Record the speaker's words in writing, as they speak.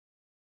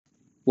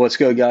What's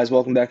good, guys?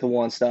 Welcome back to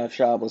One Stop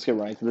Shop. Let's get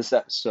right into this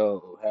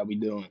episode. How we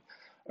doing?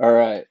 All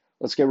right,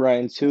 let's get right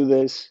into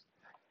this.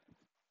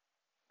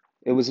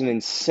 It was an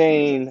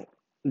insane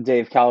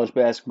day of college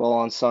basketball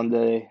on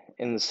Sunday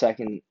in the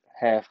second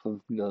half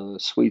of the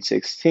Sweet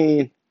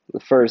 16. The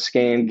first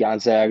game,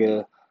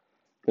 Gonzaga,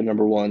 the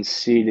number one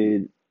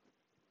seeded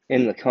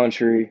in the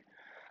country,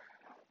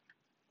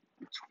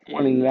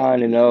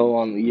 29-0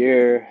 on the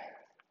year.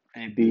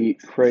 They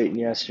beat Creighton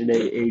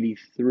yesterday,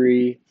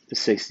 83 to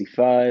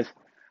 65.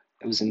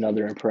 It was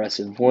another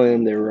impressive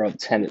win. They were up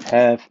 10 at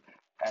half,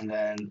 and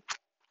then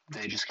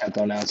they just kept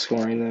on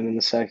outscoring them in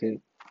the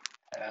second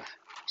half.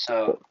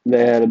 So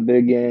they had a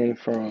big game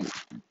from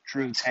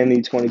Drew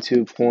Timme,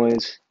 22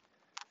 points,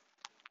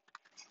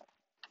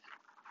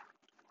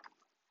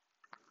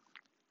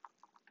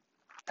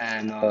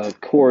 and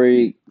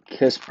Corey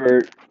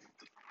Kispert,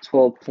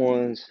 12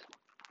 points,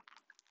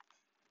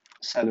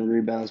 7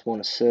 rebounds, 1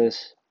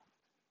 assist.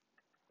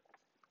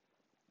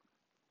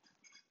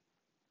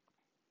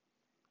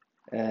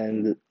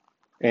 And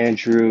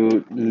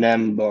Andrew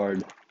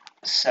Nembhard,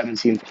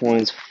 17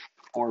 points,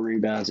 4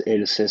 rebounds,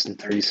 8 assists in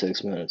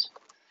 36 minutes.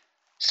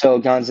 So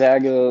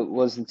Gonzaga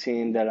was the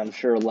team that I'm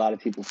sure a lot of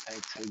people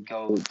think to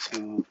go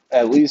to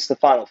at least the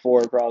Final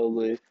Four,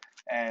 probably,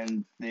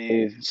 and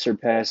they've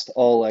surpassed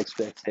all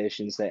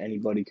expectations that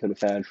anybody could have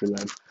had for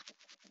them.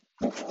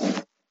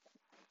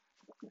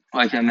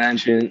 Like I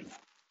mentioned,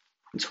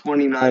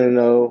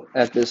 29-0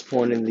 at this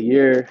point in the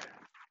year.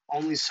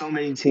 Only so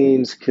many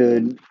teams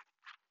could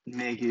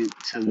make it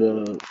to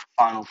the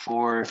Final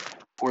Four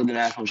or the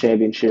national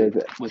championship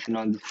with an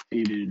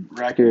undefeated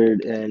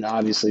record, and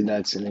obviously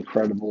that's an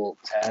incredible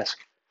task.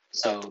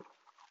 So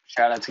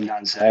shout out to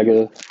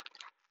Gonzaga.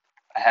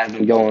 I had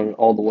been going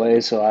all the way,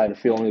 so I had a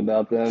feeling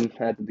about them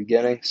at the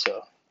beginning. So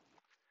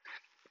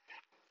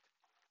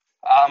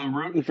I'm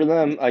rooting for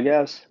them, I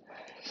guess.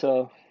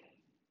 So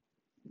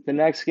the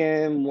next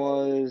game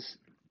was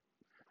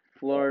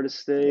Florida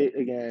State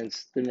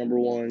against the number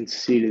one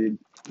seeded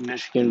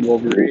Michigan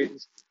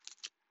Wolverines.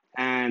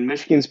 And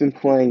Michigan's been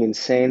playing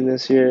insane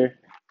this year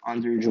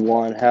under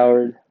Juwan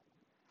Howard.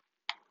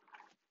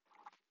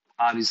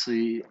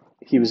 Obviously,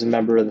 he was a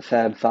member of the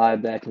Fab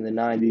Five back in the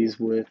 90s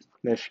with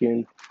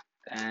Michigan,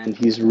 and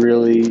he's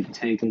really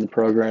taken the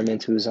program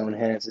into his own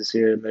hands this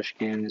year.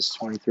 Michigan is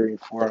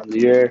 23-4 on the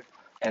year,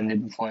 and they've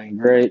been playing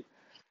great.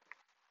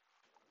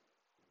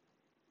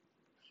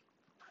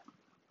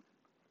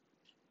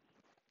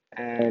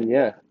 And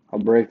yeah, I'll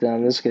break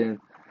down this game.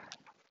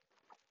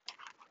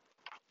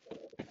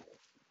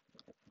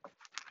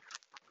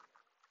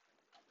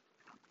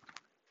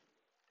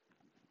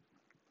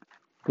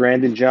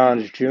 Brandon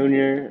Johns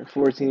Jr.,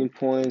 14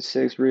 points,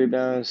 6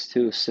 rebounds,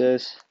 2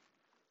 assists.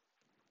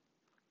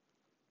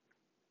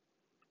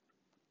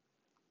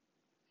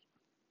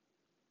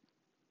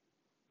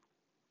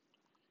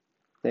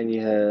 Then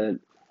you had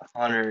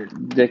Hunter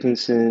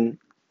Dickinson,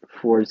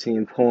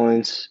 14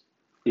 points,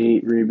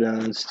 8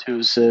 rebounds, 2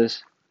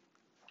 assists.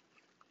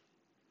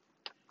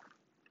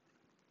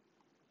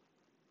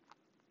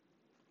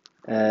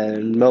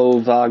 And Mo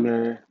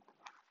Wagner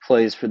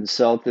plays for the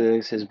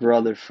Celtics. His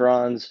brother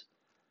Franz,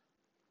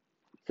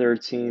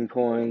 13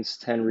 points,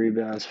 10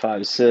 rebounds,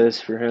 5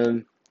 assists for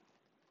him.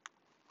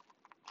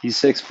 He's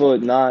 6'9",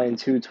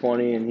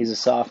 220, and he's a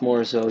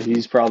sophomore, so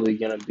he's probably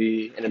gonna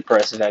be an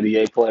impressive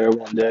NBA player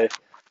one day.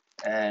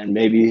 And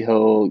maybe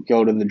he'll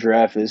go to the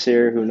draft this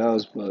year. Who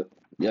knows? But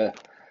yeah,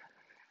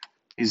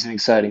 he's an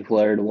exciting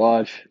player to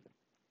watch.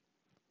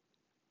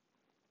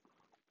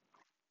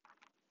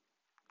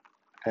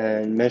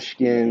 And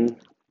Michigan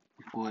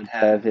would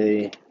have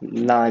a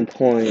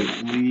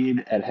 9-point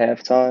lead at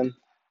halftime,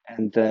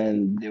 and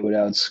then they would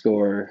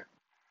outscore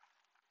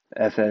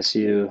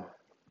FSU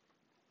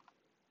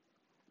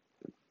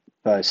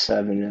by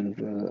 7 in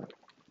the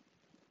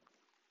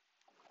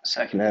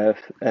second half.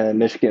 And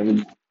Michigan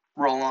would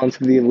roll on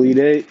to the Elite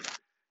Eight.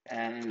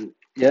 And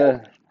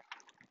yeah,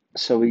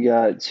 so we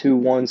got 2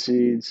 1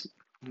 seeds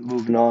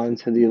moving on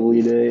to the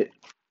Elite Eight.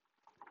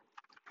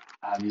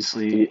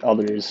 Obviously,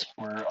 others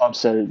were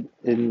upset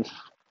in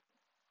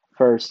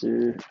first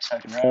or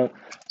second round.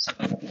 So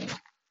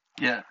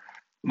yeah,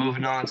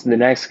 moving on to the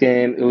next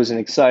game. It was an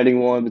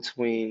exciting one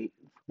between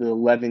the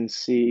 11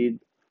 seed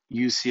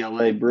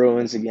UCLA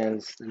Bruins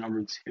against the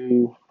number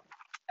 2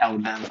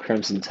 Alabama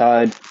Crimson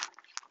Tide.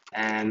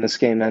 And this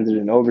game ended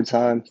in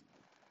overtime.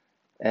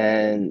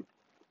 And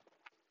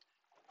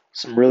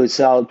some really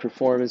solid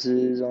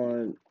performances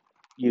on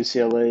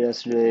UCLA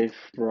yesterday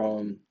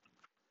from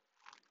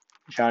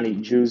Johnny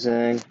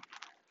Juzang,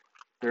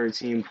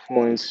 13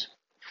 points,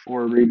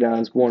 4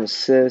 rebounds, 1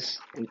 assist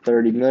in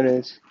 30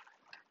 minutes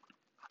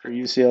for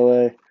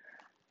UCLA.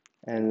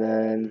 And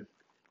then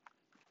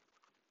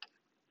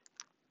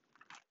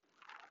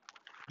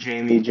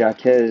Jamie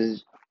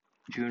Jaquez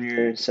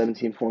Jr.,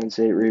 17 points,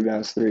 8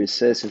 rebounds, 3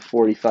 assists in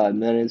 45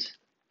 minutes.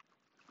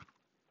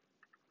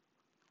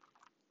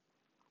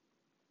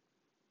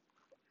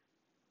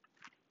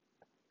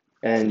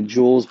 And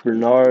Jules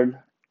Bernard,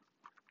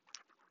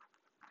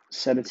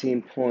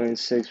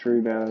 17.6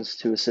 rebounds,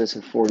 2 assists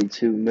in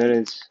 42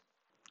 minutes.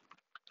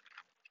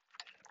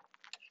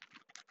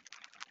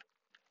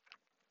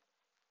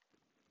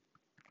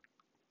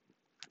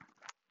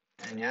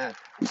 And yeah,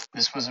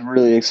 this was a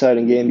really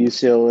exciting game.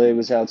 UCLA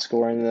was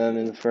outscoring them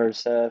in the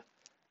first half,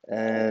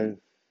 and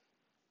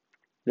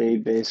they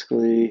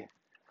basically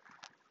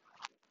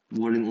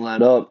wouldn't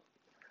let up.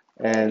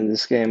 And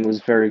this game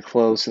was very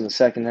close in the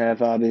second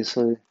half,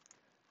 obviously,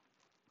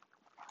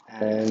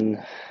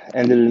 and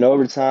ended in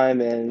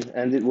overtime and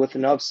ended with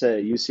an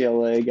upset.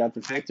 UCLA got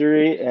the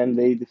victory, and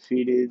they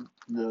defeated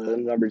the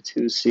number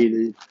 2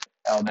 seeded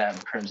Alabama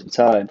Crimson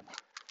Tide.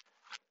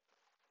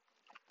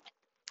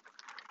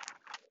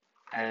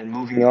 And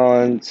moving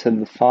on to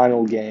the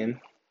final game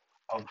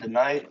of the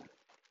night,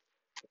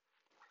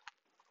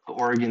 the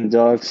Oregon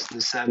Ducks,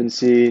 the 7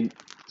 seed,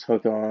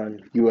 took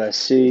on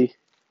USC.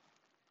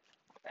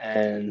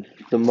 And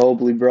the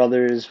Mobley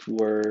brothers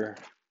were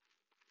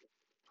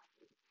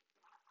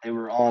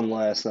on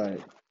last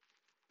night.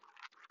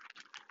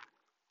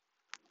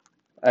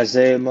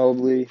 Isaiah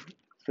Mobley,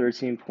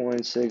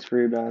 13.6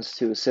 rebounds,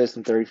 2 assists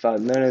in 35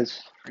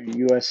 minutes for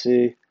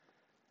USC.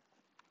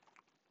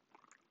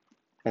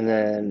 And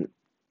then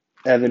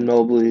Evan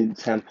Mobley,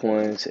 10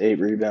 points, 8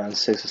 rebounds,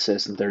 6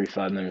 assists in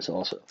 35 minutes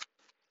also.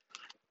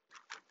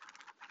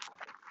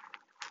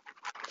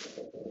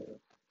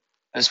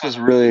 This was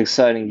a really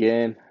exciting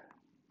game.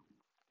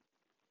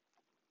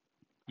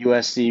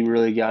 USC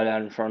really got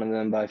out in front of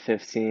them by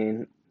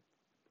 15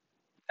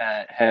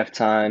 at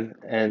halftime,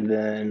 and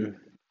then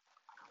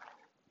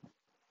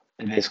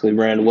they basically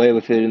ran away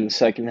with it in the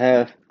second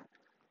half.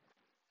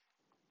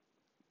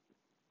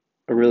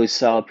 A really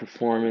solid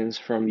performance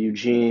from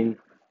Eugene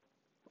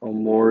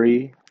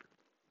Omori.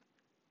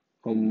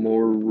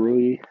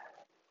 If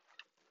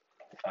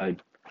I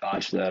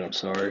botched that, I'm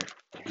sorry.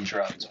 He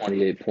dropped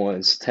 28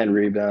 points, 10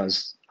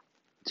 rebounds,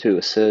 2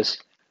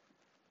 assists.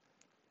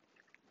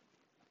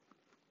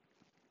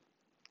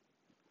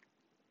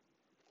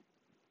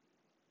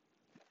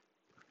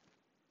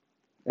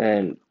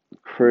 And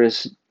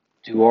Chris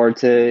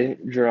Duarte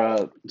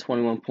dropped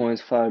 21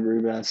 points, 5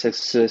 rebounds, 6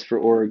 assists for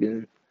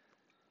Oregon.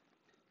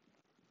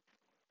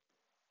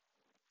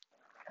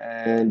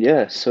 And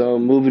yeah, so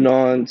moving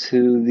on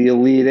to the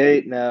Elite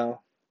Eight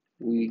now.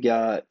 We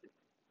got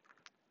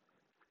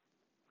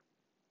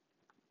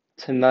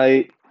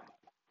tonight,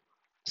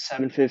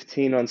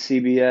 7:15 on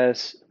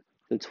CBS,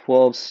 the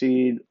 12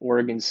 seed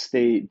Oregon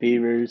State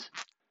Beavers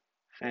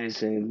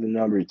facing the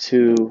number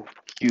 2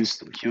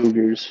 Houston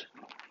Cougars.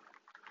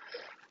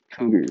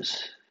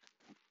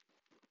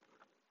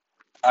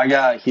 I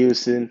got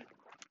Houston.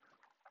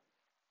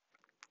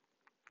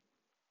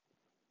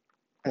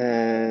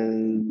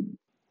 And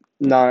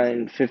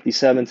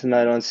 9:57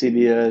 tonight on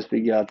CBS,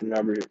 we got the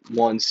number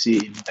 1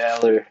 seed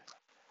Baylor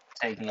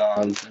taking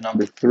on the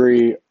number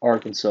 3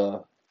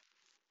 Arkansas.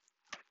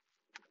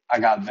 I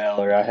got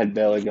Baylor. I had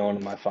Baylor going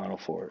to my Final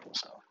Four.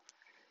 So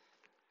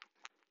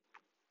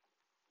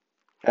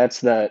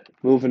that's that.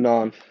 Moving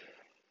on.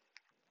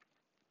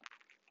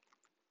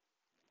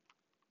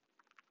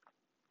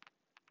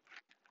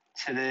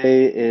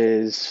 Today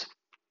is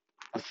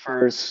the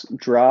first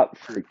drop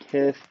for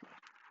Kith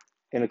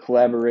in a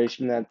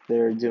collaboration that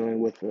they're doing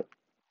with a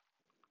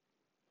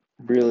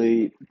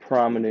really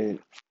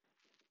prominent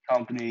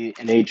company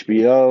in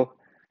HBO.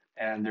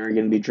 And they're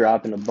going to be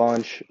dropping a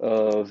bunch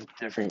of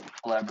different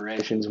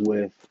collaborations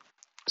with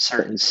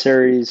certain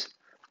series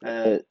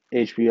that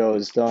HBO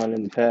has done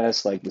in the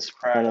past, like The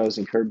Sopranos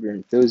and Curb Your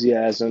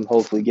Enthusiasm,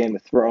 hopefully Game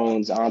of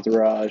Thrones,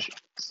 Entourage,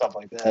 stuff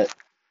like that.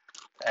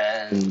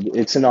 And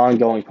it's an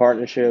ongoing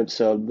partnership,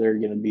 so they're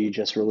going to be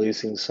just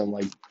releasing some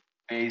like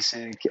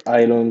basic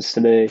items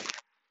today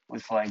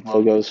with like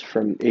logos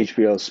from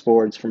HBO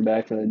Sports from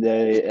back in the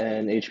day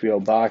and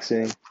HBO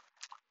Boxing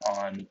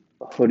on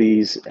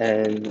hoodies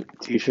and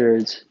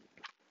t-shirts.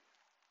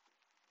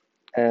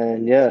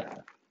 And yeah,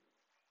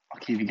 I'll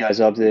keep you guys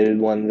updated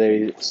when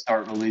they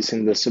start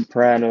releasing The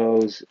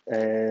Sopranos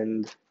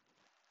and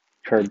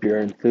Curb Your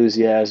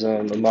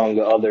Enthusiasm, among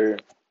other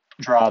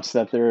drops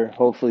that they're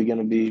hopefully going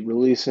to be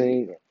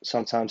releasing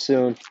sometime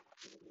soon.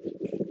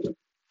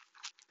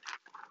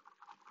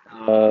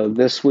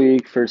 This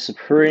week for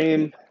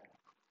Supreme,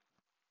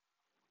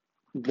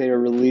 they are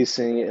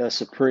releasing a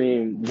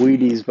Supreme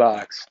Wheaties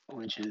box,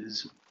 which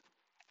is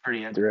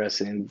pretty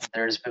interesting.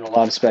 There's been a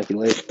lot of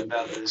speculation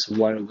about this,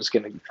 when it was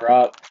going to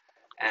drop,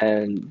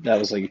 and that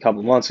was like a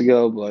couple months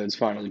ago, but it's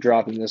finally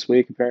dropping this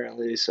week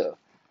apparently, so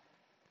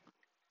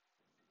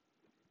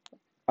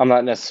I'm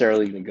not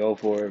necessarily going to go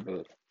for it,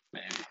 but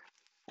maybe.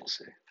 We'll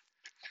see.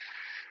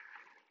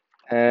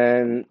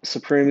 And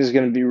Supreme is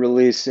going to be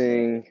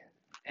releasing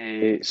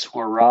a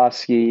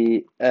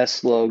Swarovski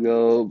S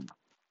logo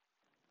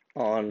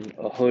on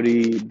a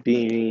hoodie,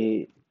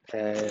 beanie,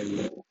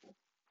 and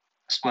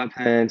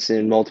sweatpants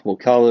in multiple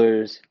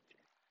colors,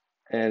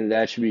 and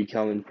that should be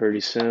coming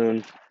pretty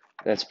soon.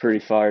 That's a pretty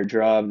fire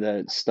drop.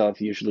 That stuff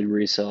usually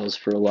resells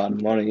for a lot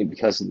of money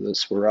because of the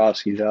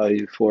Swarovski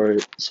value for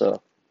it.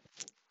 So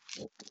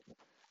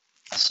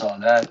I saw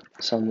that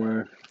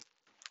somewhere.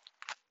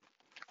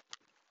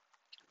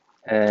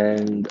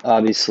 And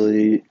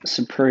obviously,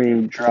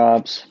 Supreme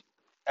drops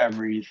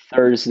every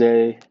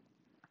Thursday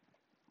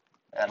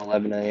at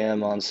 11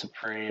 a.m. on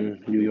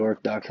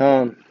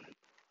SupremeNewYork.com.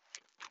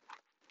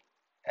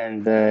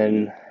 And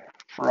then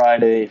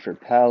Friday for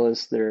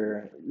Palace,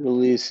 they're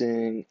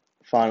releasing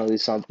finally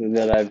something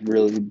that I've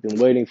really been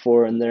waiting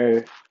for in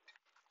their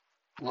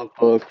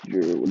lookbook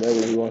or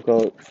whatever you want to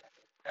call it.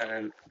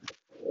 And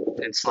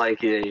it's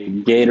like a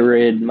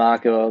Gatorade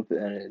mock up,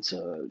 and it's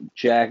a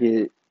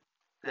jacket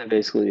that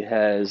basically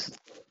has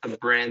a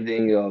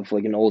branding of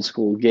like an old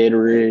school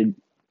Gatorade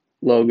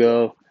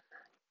logo.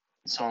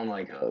 It's on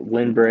like a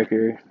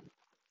windbreaker.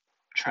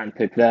 Trying to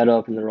pick that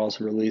up, and they're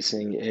also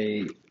releasing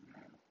a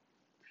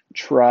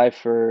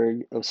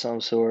Tri-Ferg of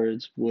some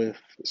sorts with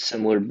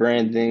similar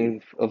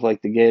branding of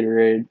like the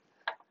Gatorade.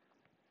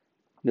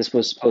 This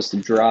was supposed to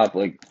drop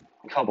like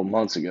a couple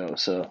months ago,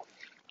 so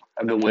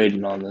I've been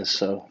waiting on this.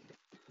 So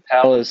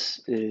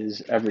Palace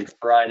is every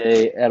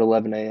Friday at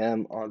 11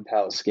 a.m. on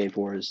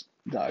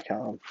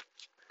PalaceSkateboards.com.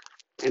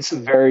 It's a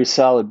very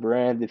solid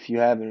brand. If you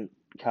haven't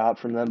copped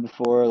from them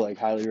before, like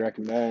highly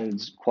recommend.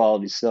 It's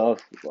quality stuff.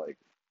 Like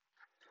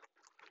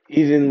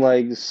even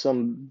like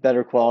some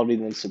better quality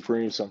than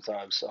Supreme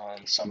sometimes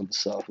on some of the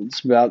stuff.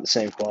 It's about the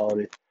same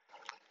quality.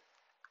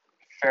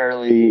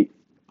 Fairly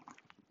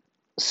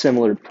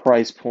similar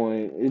price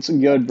point. It's a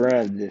good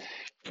brand if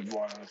you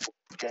want to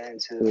get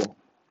into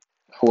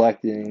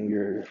collecting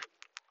or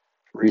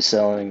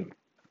reselling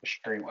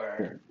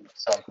streetwear,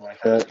 something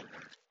like that.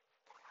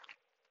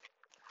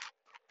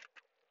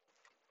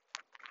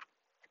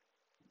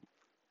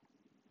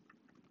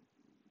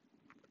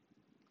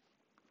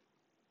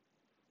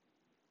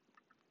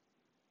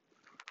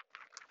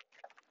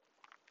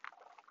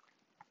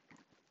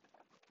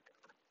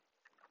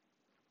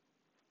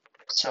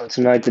 So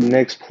tonight the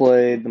Knicks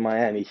play the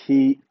Miami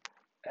Heat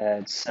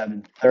at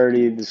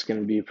 7:30. This is going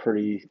to be a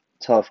pretty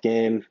tough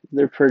game.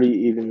 They're pretty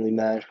evenly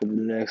matched with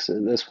the Knicks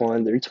at this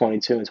one. They're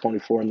 22 and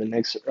 24, and the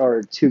Knicks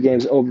are 2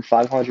 games over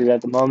 500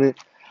 at the moment.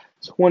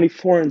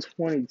 24 and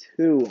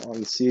 22 on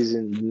the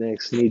season. The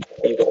Knicks need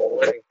to keep on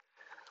winning.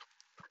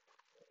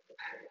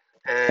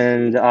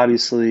 And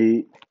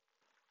obviously,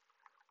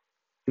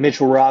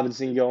 Mitchell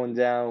Robinson going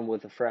down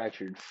with a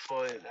fractured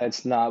foot.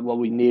 That's not what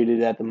we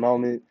needed at the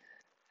moment.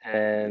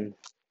 And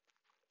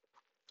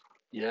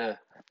yeah,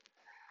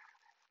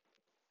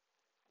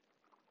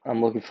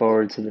 I'm looking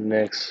forward to the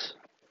Knicks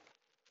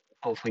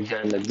hopefully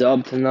getting the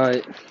dub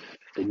tonight.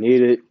 They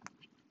need it.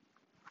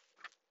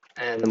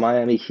 And the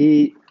Miami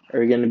Heat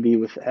are going to be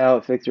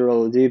without Victor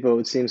Oladipo.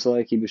 It seems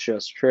like he was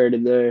just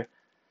traded there.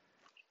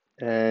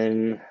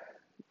 And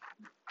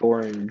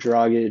Goran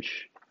Dragic.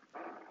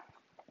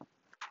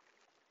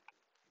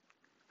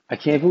 I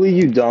can't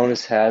believe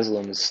Udonis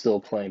Haslem is still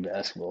playing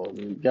basketball.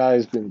 The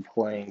guy's been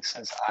playing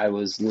since I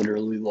was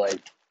literally like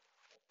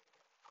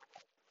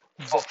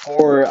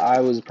before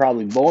I was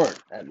probably born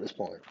at this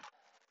point.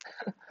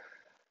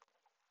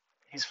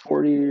 He's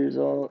 40 years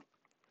old.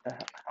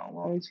 How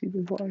long has he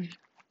been playing?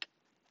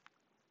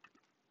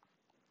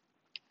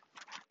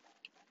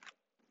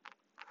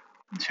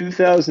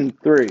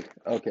 2003.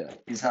 Okay,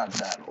 he's not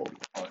that old,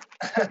 but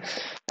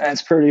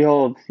that's pretty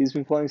old. He's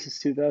been playing since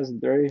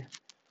 2003.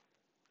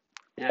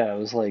 Yeah, it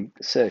was like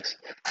six.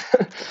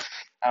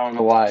 I don't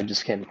know why I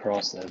just came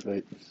across that,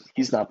 but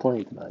he's not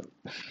playing tonight.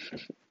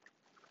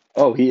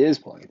 Oh, he is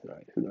playing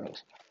tonight. Who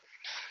knows?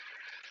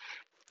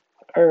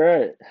 All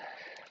right.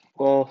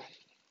 Well,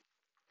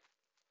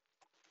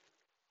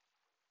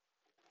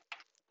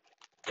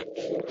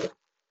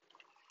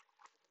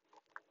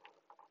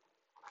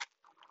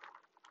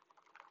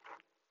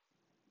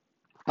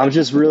 I'm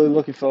just really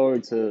looking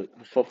forward to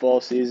the football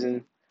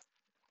season.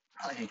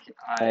 Like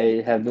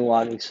I have been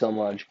watching so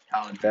much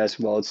college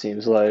basketball, it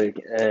seems like,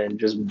 and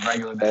just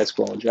regular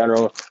basketball in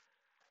general.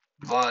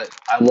 But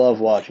I love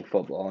watching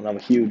football, and I'm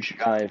a huge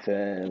Giant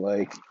fan.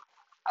 Like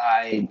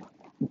I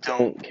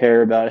don't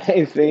care about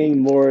anything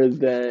more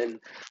than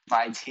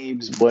my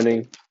team's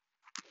winning,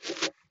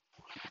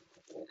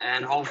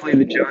 and hopefully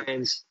the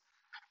Giants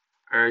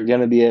are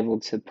going to be able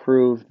to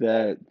prove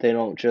that they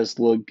don't just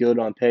look good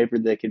on paper,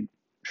 they can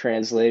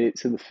translate it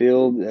to the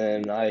field.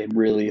 And I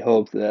really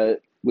hope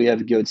that we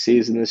have a good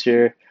season this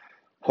year.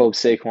 Hope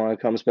Saquon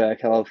comes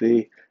back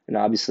healthy. And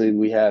obviously,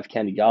 we have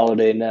Kenny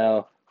Galladay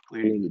now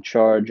leading the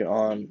charge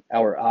on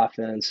our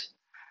offense.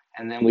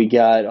 And then we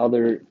got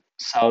other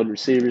solid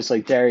receivers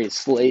like Darius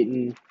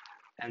Slayton.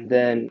 And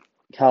then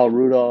Kyle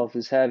Rudolph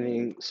is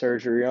having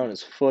surgery on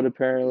his foot,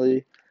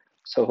 apparently.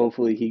 So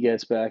hopefully he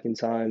gets back in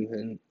time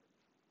and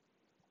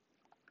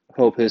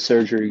hope his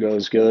surgery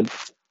goes good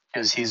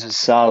because he's a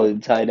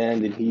solid tight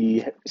end and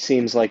he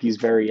seems like he's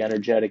very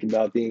energetic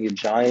about being a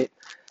Giant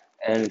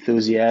and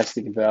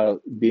enthusiastic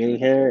about being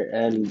here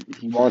and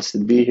he wants to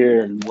be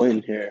here and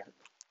win here.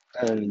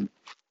 And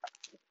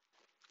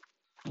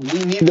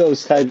we need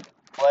those type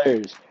of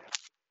players.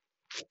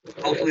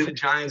 Hopefully the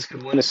Giants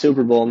could win a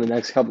Super Bowl in the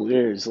next couple of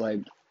years. Like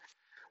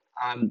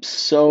I'm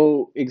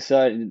so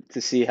excited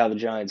to see how the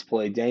Giants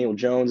play. Daniel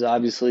Jones,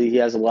 obviously, he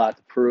has a lot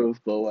to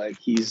prove, but like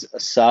he's a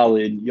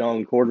solid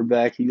young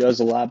quarterback. He does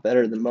a lot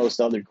better than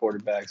most other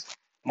quarterbacks,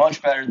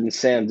 much better than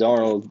Sam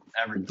Darnold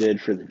ever did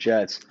for the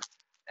Jets.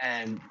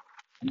 And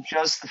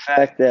just the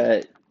fact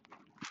that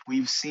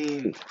we've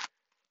seen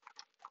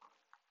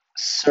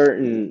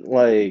certain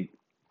like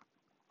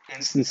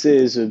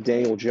instances of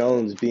Daniel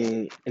Jones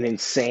being an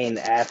insane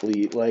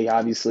athlete, like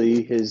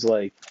obviously his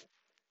like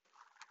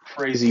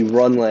crazy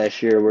run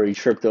last year where he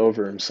tripped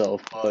over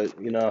himself, but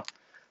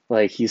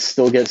like he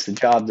still gets the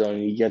job done.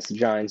 He gets the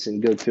Giants in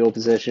good field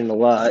position a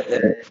lot,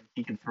 and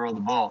he can throw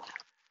the ball.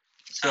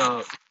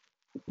 So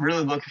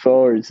really looking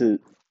forward to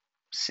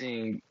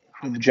seeing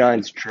who the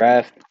Giants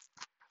draft.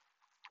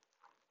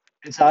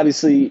 It's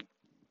obviously,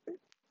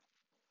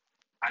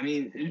 I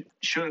mean, it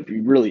shouldn't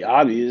be really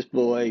obvious,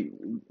 but like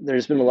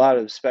there's been a lot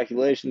of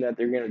speculation that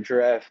they're going to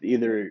draft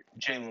either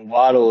Jalen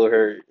Waddle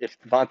or if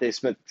Devontae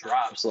Smith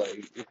drops,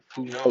 like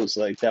who knows?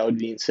 Like that would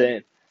be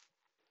insane.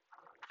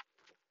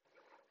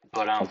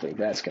 But I don't think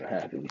that's going to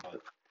happen.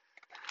 But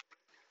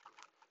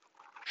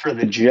for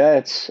the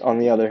Jets, on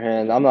the other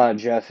hand, I'm not a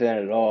Jet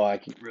fan at all. I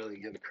can really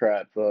give a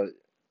crap, but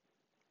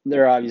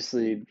they're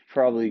obviously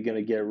probably going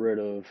to get rid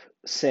of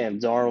Sam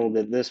Darnold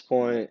at this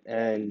point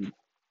and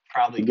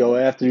probably go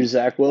after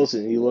Zach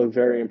Wilson. He looked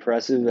very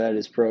impressive at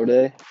his pro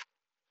day.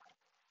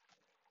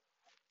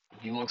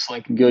 He looks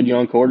like a good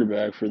young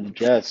quarterback for the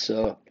Jets,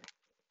 so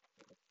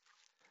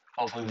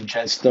hopefully the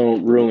Jets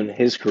don't ruin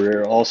his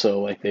career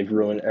also like they've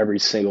ruined every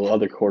single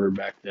other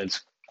quarterback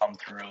that's come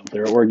through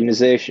their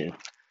organization.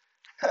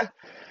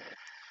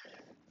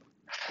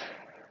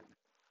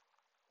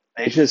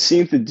 They just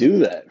seem to do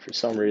that for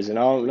some reason.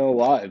 I don't know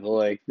why, but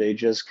like they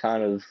just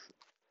kind of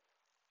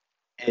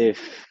if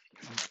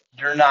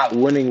you're not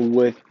winning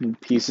with the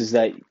pieces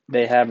that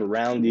they have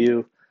around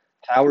you,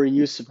 how are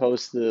you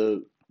supposed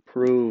to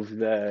prove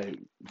that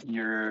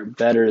you're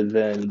better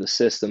than the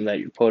system that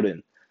you're put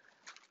in?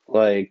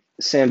 Like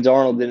Sam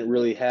Darnold didn't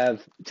really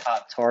have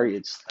top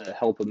targets to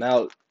help him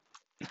out,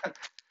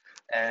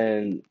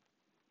 and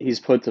he's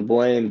put to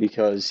blame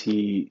because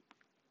he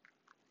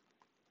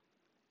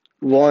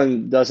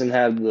one doesn't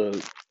have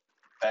the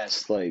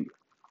best like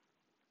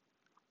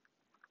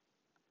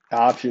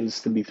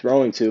options to be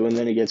throwing to, and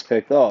then he gets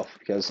picked off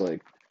because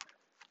like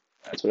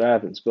that's what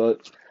happens.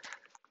 But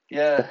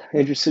yeah,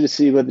 interested to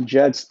see what the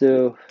Jets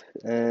do,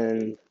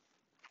 and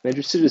I'm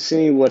interested to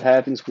see what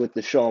happens with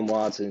Deshaun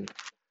Watson.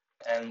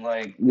 And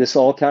like this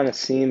all kind of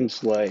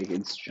seems like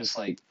it's just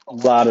like a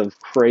lot of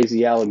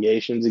crazy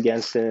allegations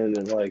against him,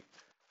 and like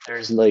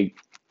there's like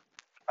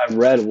I've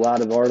read a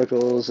lot of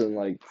articles, and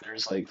like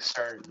there's like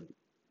certain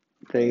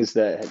things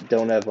that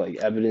don't have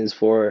like evidence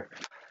for,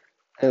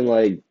 and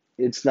like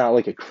it's not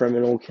like a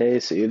criminal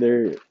case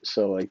either.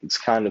 So like it's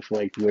kind of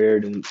like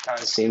weird, and kind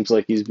of seems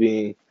like he's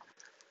being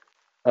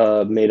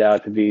made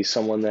out to be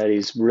someone that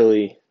he's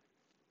really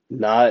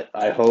not.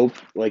 I hope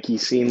like he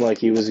seemed like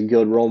he was a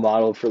good role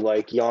model for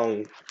like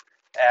young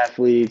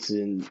athletes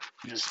and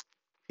just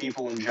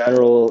people in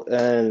general.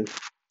 And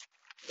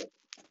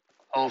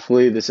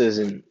hopefully, this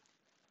isn't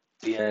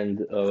the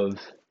end of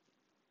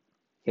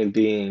him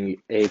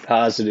being a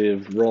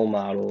positive role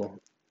model.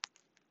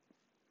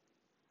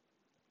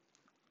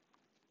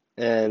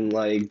 And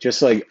like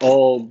just like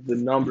all the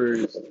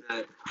numbers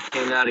that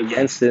came out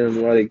against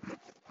him, like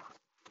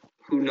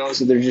who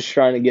knows if they're just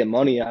trying to get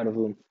money out of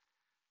him.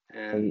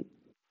 And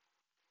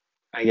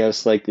I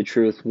guess like the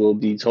truth will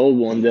be told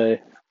one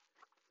day.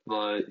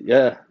 But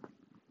yeah,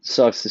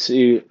 sucks to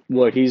see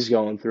what he's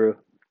going through.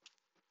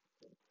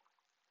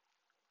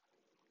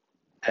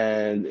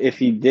 And if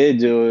he did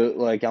do it,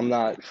 like I'm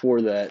not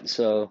for that.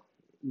 So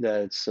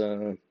that's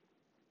uh,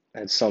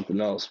 that's something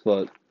else.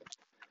 But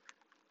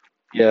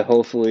yeah,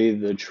 hopefully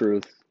the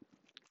truth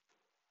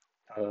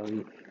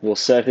will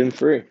set him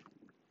free.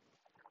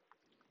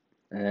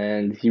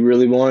 And he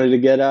really wanted to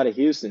get out of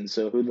Houston,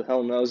 so who the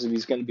hell knows if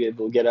he's going to be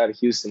able to get out of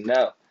Houston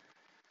now?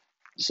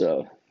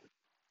 So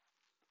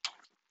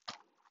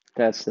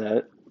that's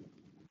that.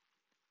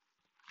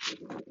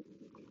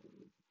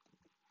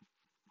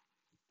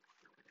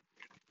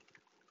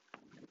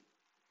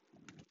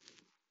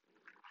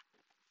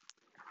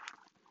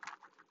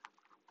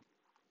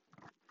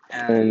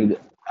 And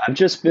I've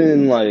just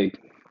been like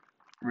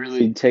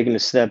really taking a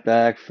step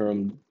back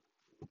from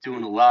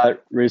doing a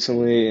lot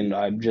recently, and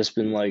I've just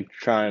been like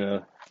trying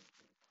to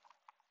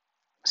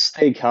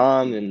stay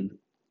calm and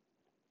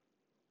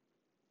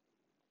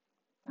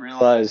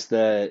realize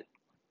that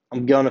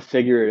I'm gonna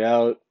figure it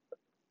out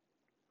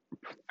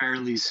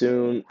fairly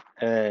soon,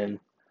 and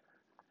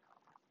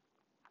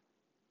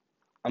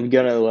I'm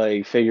gonna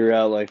like figure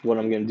out like what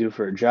I'm gonna do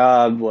for a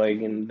job like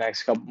in the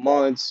next couple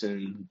months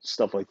and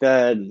stuff like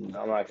that. And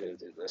I'm not gonna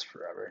do this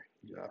forever,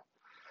 you know.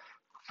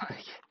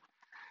 Like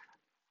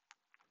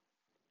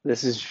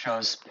this is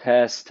just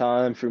past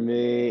time for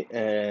me,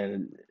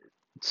 and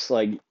it's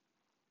like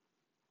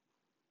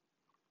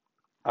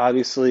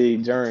obviously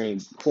during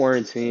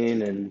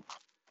quarantine and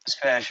this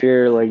past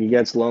year, like it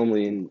gets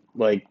lonely, and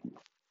like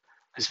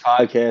this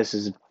podcast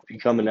has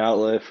become an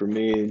outlet for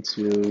me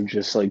to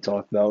just like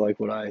talk about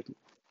like what I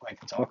like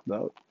to talk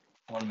about,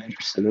 what I'm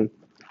interested in,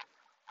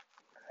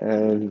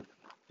 and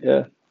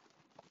yeah,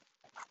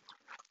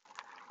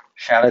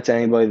 shout out to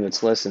anybody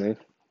that's listening.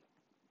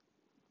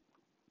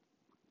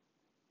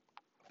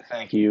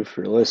 Thank you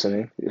for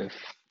listening if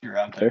you're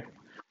out there,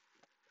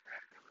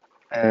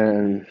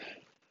 and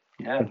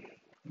yeah,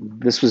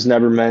 this was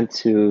never meant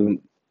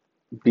to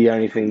be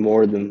anything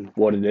more than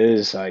what it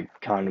is. I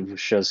kind of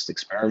was just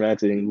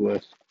experimenting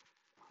with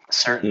a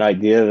certain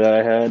idea that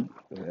I had,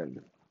 and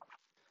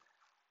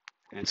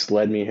it's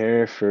led me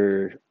here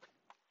for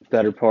the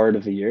better part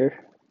of a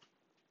year.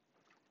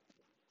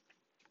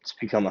 It's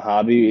become a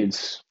hobby.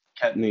 It's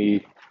kept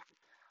me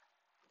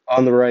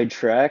on the right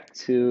track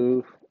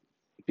to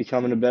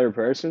becoming a better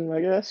person,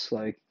 I guess.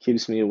 Like,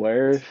 keeps me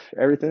aware of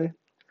everything.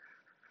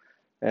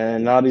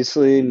 And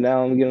obviously,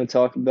 now I'm going to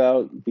talk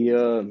about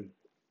the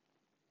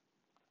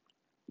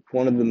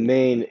one of the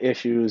main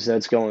issues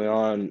that's going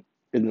on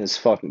in this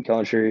fucking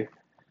country.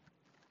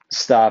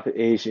 Stop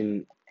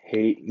Asian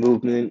hate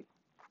movement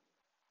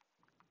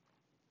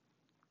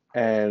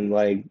and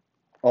like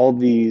all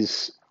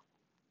these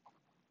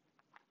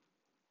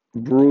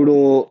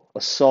brutal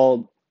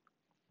assaults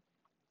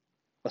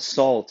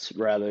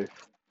rather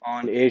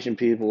on Asian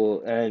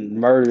people and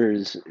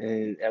murders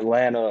in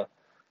Atlanta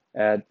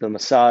at the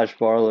massage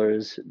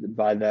parlors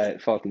by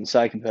that fucking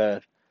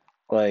psychopath.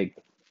 Like,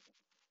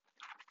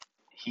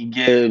 he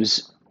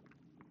gives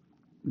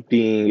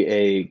being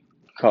a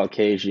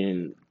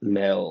Caucasian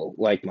male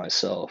like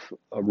myself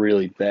a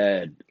really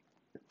bad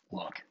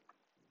look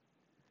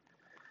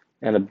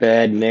and a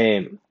bad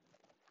name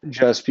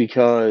just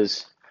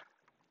because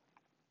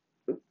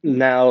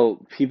now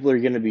people are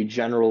going to be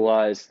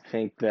generalized to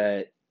think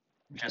that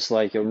just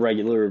like a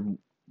regular,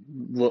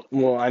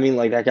 well, I mean,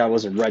 like that guy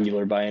wasn't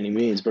regular by any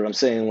means, but I'm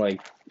saying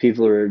like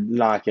people are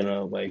not going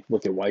to like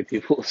look at white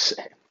people the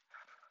same.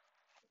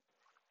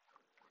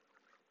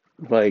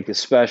 Like,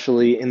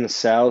 especially in the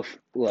South,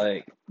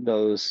 like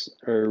those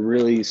are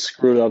really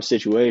screwed up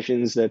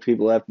situations that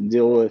people have to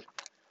deal with.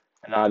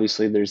 And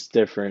obviously, there's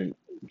different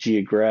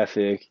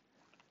geographic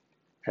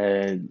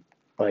and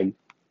like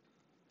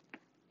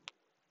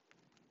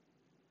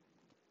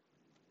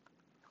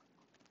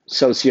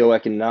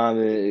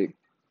socioeconomic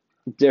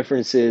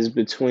differences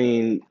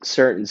between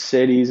certain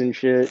cities and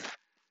shit.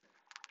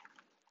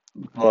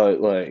 But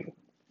like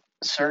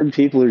certain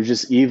people are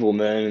just evil,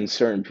 man, and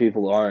certain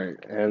people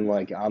aren't. And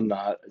like I'm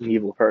not an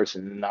evil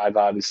person, and I've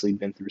obviously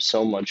been through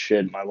so much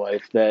shit in my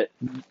life that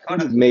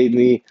could have made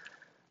me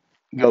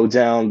go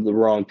down the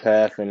wrong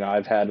path, and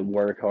I've had to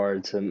work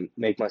hard to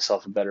make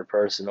myself a better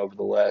person over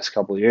the last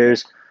couple of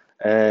years,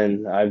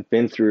 and I've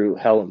been through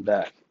hell and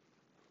back,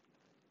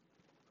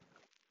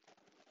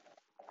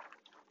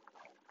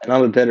 and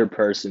I'm a better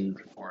person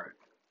for it.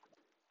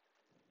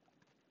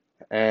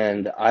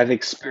 And I've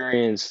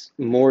experienced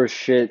more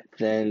shit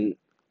than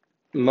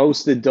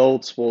most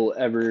adults will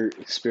ever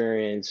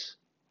experience.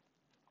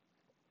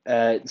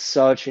 At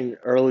such an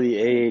early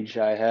age,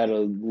 I had to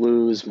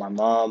lose my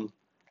mom,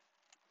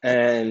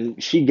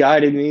 and she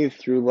guided me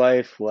through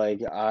life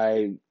like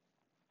I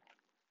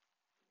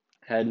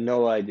had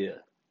no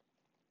idea.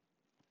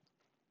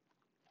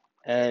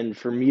 And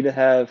for me to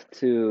have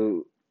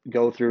to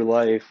go through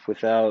life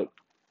without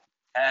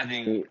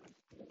having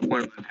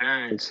one of my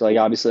parents, like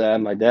obviously I have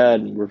my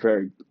dad and we're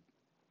very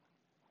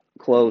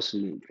close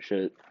and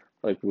shit.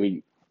 Like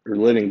we are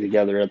living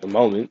together at the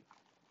moment.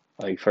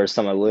 Like first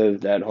time I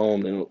lived at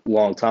home in a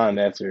long time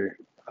after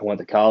I went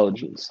to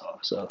college and stuff.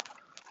 So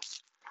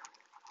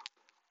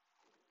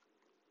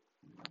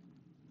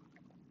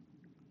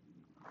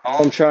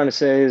all I'm trying to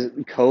say is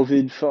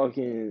COVID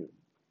fucking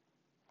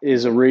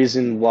is a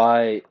reason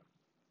why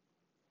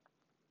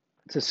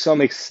to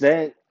some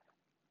extent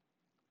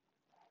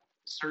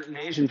certain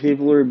Asian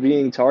people are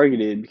being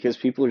targeted because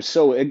people are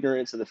so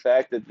ignorant to the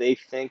fact that they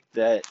think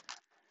that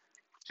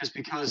just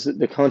because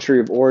the country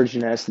of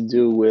origin has to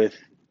do with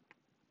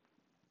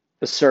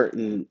a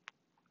certain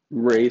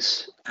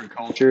race or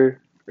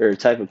culture or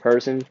type of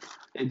person,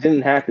 it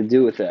didn't have to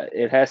do with that.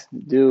 It has to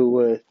do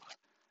with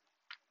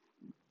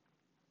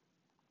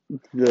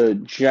the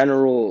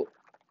general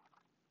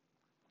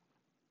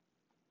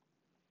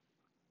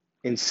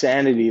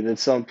insanity that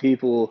some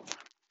people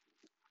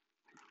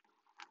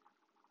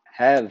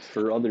have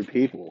for other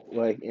people.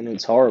 Like, and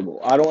it's horrible.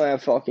 I don't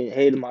have fucking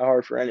hate in my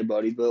heart for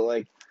anybody, but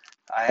like,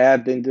 I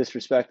have been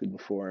disrespected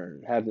before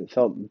and haven't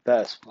felt the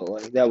best. But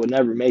like, that would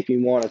never make me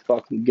want to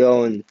fucking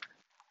go and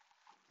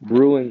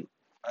ruin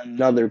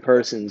another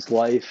person's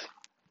life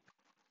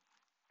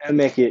and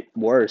make it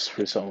worse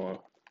for someone.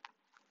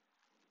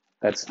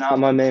 That's not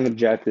my main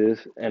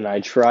objective, and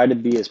I try to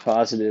be as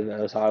positive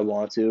as I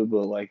want to,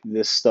 but like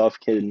this stuff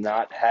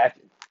cannot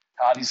happen.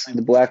 Obviously,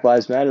 the Black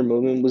Lives Matter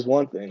movement was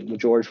one thing, with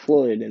George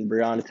Floyd and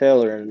Breonna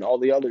Taylor and all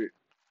the other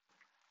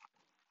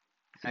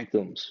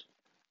victims.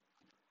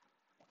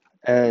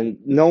 And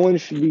no one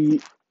should be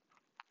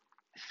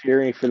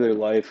fearing for their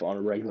life on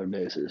a regular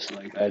basis.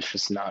 Like, that's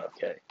just not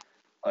okay.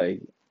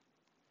 Like,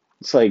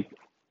 it's like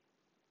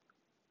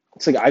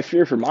It's like I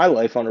fear for my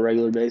life on a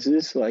regular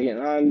basis. Like,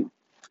 and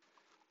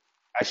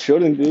I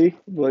shouldn't be,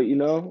 but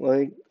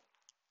like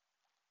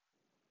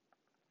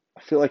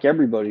I feel like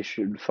everybody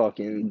should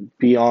fucking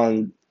be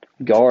on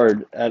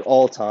guard at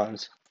all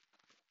times.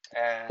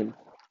 And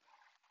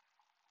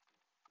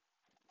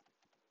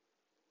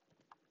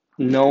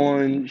no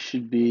one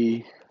should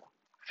be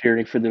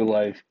fearing for their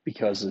life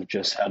because of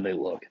just how they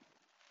look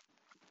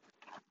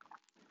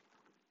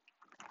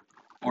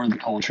or the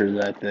culture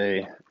that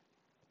they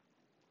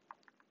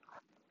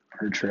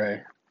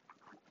portray,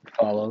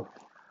 follow.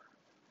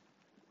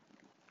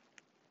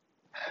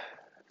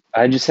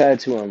 I just had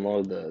to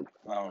unload the,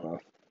 I don't know.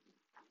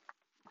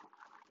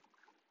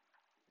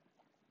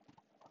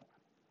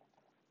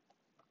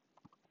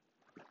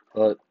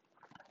 But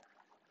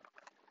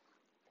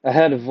I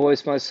had to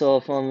voice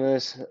myself on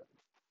this.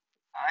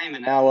 I am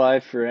an ally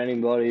for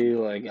anybody.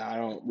 Like, I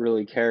don't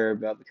really care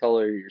about the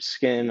color of your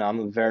skin. I'm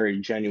a very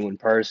genuine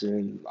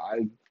person.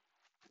 I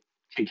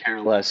could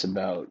care less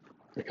about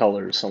the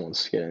color of someone's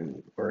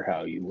skin or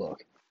how you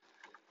look.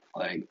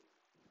 Like,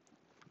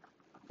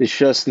 it's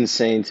just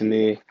insane to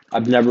me.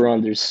 I've never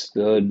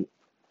understood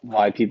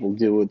why people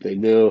do what they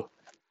do.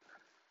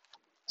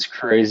 It's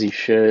crazy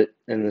shit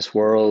in this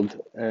world,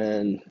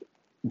 and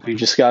we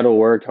just got to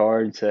work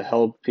hard to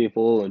help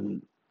people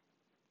and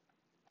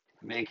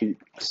make it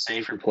a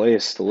safer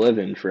place to live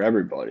in for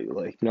everybody.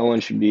 Like, no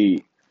one should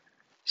be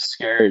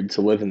scared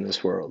to live in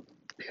this world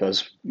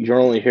because you're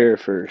only here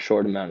for a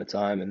short amount of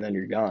time and then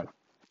you're gone.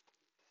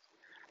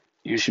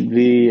 You should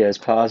be as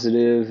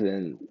positive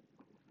and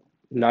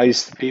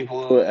nice to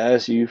people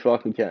as you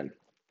fucking can.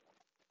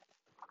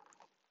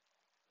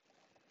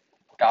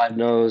 God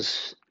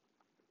knows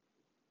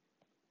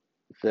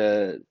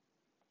that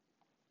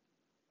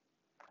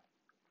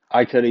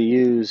I could have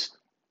used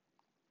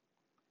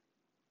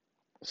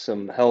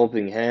some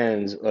helping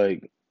hands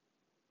like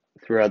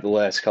throughout the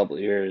last couple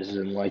of years,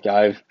 and like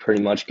I've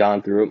pretty much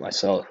gone through it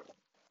myself.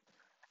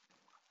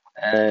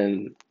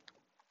 And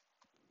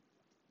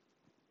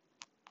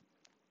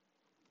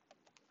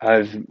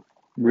I've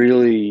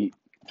really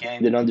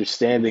gained an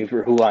understanding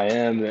for who I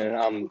am, and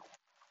I'm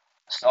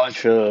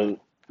such a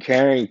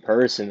caring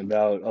person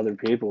about other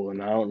people,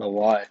 and I don't know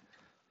why.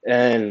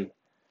 And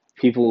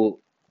people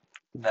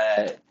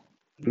that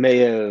may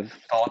have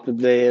thought that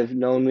they have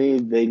known me,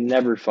 they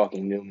never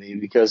fucking knew me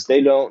because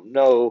they don't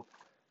know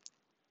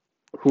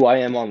who I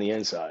am on the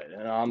inside.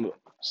 And I'm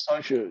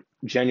such a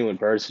genuine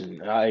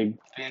person. I've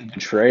been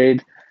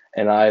betrayed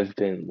and I've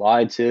been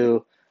lied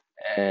to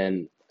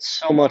and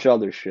so much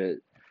other shit.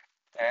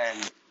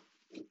 And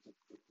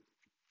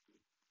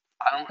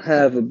I don't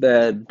have a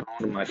bad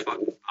bone in my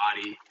fucking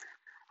body.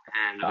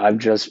 And I've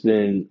just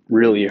been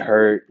really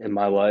hurt in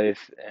my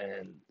life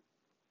and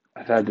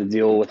I've had to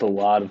deal with a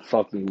lot of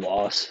fucking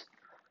loss.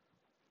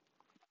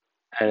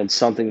 And it's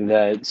something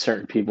that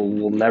certain people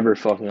will never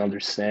fucking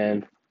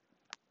understand.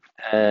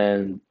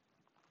 And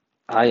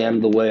I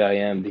am the way I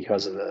am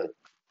because of it.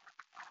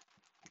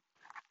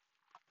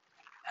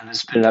 And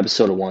this has been an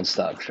episode of One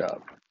Stop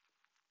Shop.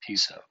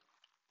 Peace out.